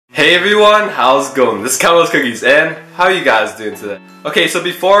Hey everyone, how's it going? This is Kevinlovescookies, and how are you guys doing today? Okay, so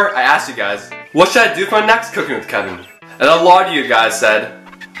before I asked you guys, what should I do for my next Cooking with Kevin? And a lot of you guys said,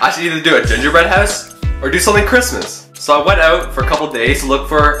 I should either do a gingerbread house, or do something Christmas. So I went out for a couple days to look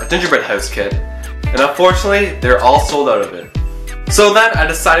for a gingerbread house kit, and unfortunately, they're all sold out of it. So then I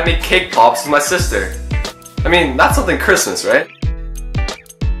decided to make cake pops with my sister. I mean, that's something Christmas, right?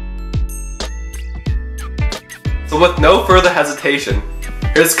 So with no further hesitation,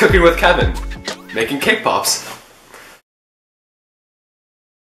 here's Cooking with Kevin, making cake pops.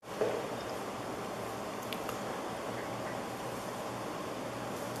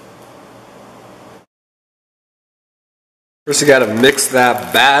 First you gotta mix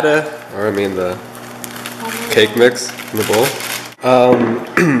that batter, or I mean the cake mix in the bowl.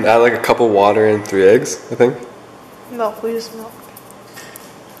 Add like a cup of water and 3 eggs, I think. Milk, we use milk.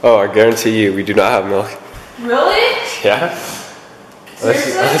 Oh, I guarantee you, we do not have milk. Really? Yeah.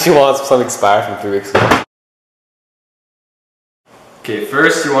 Unless you want something expired from 3 weeks ago. Okay,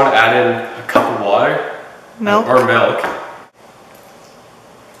 first you want to add in a cup of water. Milk? Or milk.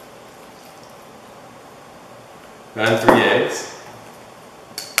 Then 3 eggs.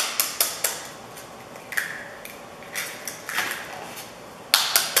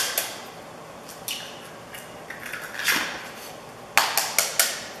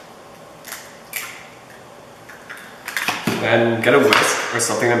 And get a whisk or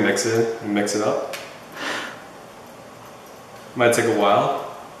something to mix it up. Might take a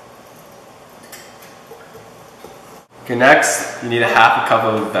while. Okay, next you need a half a cup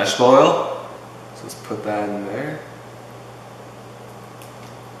of vegetable oil. So let's put that in there.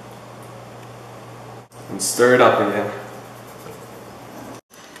 And stir it up again.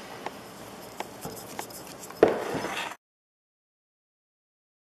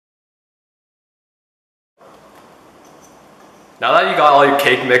 Now that you got all your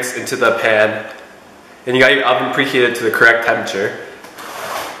cake mix into the pan, and you got your oven preheated to the correct temperature,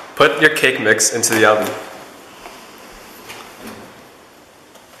 put your cake mix into the oven.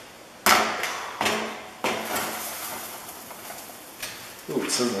 Ooh,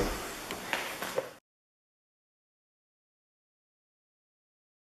 it's sizzling.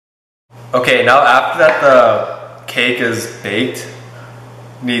 Okay, now after that the cake is baked,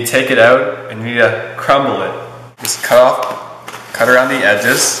 you need to take it out and you need to crumble it. Just cut around the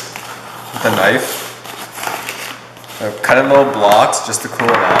edges with a knife. Cut in little blocks just to cool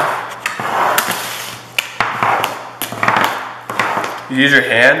it off. You use your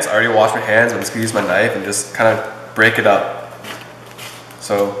hands. I already washed my hands. I'm just gonna use my knife and just kind of break it up.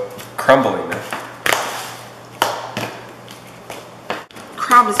 So crumbling it.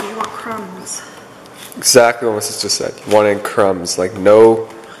 Crumbs, you want crumbs. Exactly what my sister said. You want it in crumbs, like no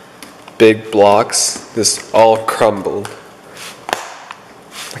big blocks, just all crumbled.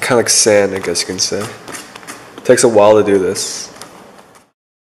 Kind of like sand, I guess you can say. It takes a while to do this.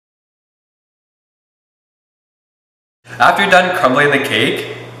 After you're done crumbling the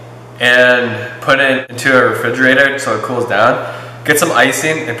cake and put it into a refrigerator so it cools down, get some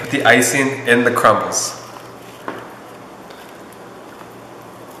icing and put the icing in the crumbles.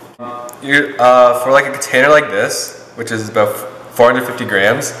 For like a container like this, which is about 450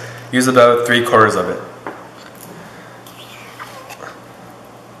 grams, use about 3/4 of it.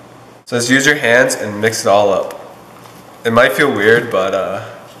 So just use your hands and mix it all up. It might feel weird, but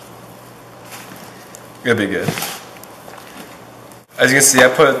it'll be good. As you can see, I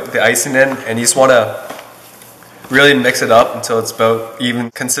put the icing in, and you just want to really mix it up until it's about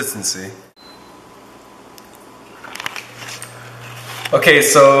even consistency. Okay,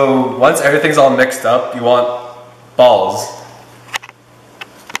 so once everything's all mixed up, you want balls.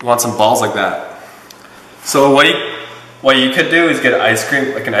 You want some balls like that. So what you could do is get ice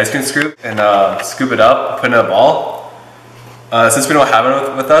cream, like an ice cream scoop, and scoop it up, put it in a ball. Since we don't have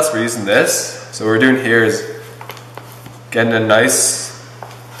it with us, we're using this. So what we're doing here is getting a nice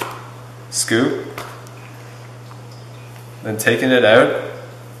scoop, then taking it out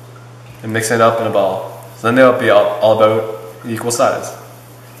and mixing it up in a ball. So then they'll be all about equal size.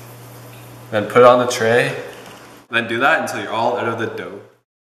 Then put it on the tray, then do that until you're all out of the dough.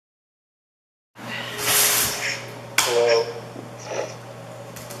 Hello.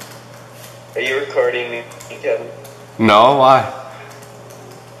 Are you recording me, Kevin? No, why?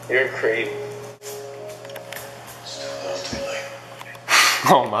 You're a creep.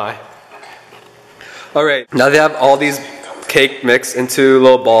 Oh my. Alright, now they have all these cake mixed into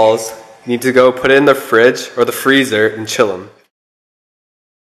little balls. You need to go put it in the fridge or the freezer and chill them.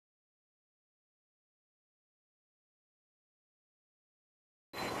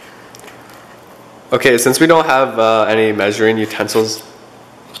 Okay, since we don't have any measuring utensils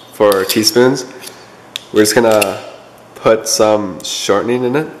for teaspoons. We're just gonna put some shortening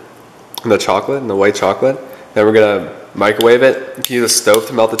in it, in the chocolate, in the white chocolate. Then we're gonna microwave it. You can use a stove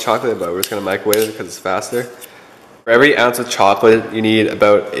to melt the chocolate, but we're just gonna microwave it because it's faster. For every ounce of chocolate, you need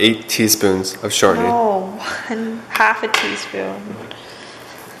about 8 teaspoons of shortening. No, half a teaspoon.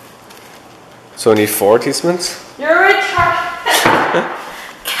 So we need 4 teaspoons? You're a child.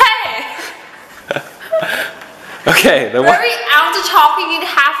 Okay, then For what? every ounce of chocolate, you need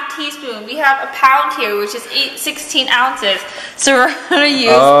half a teaspoon. We have a pound here, which is 16 ounces. So we're gonna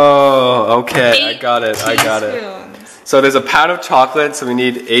use. Oh, okay, I got it. Teaspoons. So there's a pound of chocolate, so we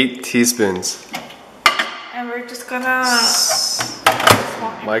need 8 teaspoons. And we're just gonna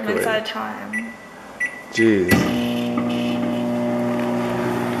Microwave at a time. Jeez.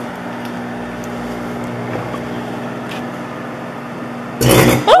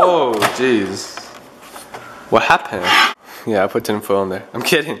 Oh, jeez. What happened? Yeah, I put tin foil in there. I'm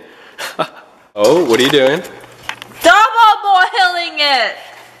kidding. Oh, what are you doing? Double boiling it!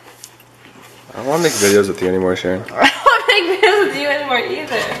 I don't want to make videos with you anymore, Sharon. I don't want to make videos with you anymore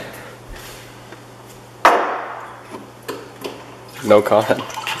either. No comment.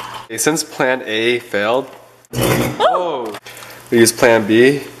 Okay, since plan A failed, we use plan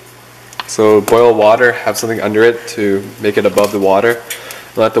B. So boil water, have something under it to make it above the water.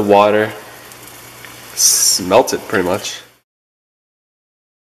 And let the water melt it pretty much.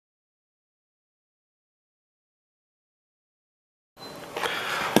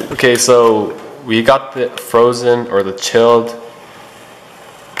 Okay, so we got the frozen or the chilled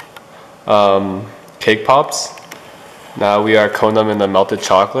cake pops. Now we are coating them in the melted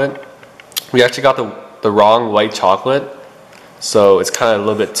chocolate. We actually got the wrong white chocolate, so it's kind of a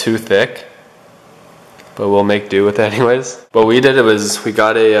little bit too thick, but we'll make do with it anyways. What we did was we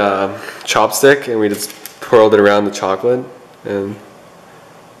got a chopstick and we just twirled it around the chocolate, and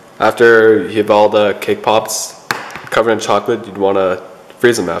after you have all the cake pops covered in chocolate, you'd want to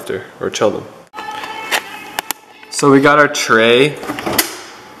freeze them after or chill them. So we got our tray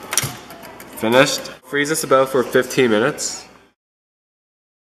finished. Freeze this about for 15 minutes.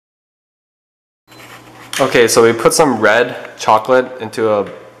 Okay, so we put some red chocolate into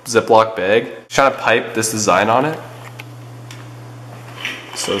a Ziploc bag. Trying to pipe this design on it.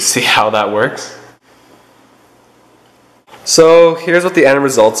 So see how that works. So here's what the end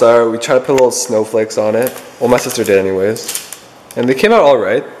results are. We try to put little snowflakes on it. Well, my sister did anyways. And they came out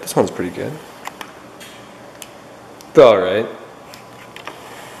alright. This one's pretty good. They're alright.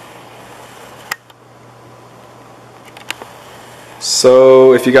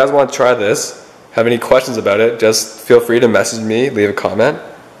 So if you guys want to try this, have any questions about it, just feel free to message me, leave a comment.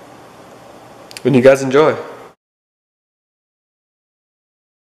 And you guys enjoy.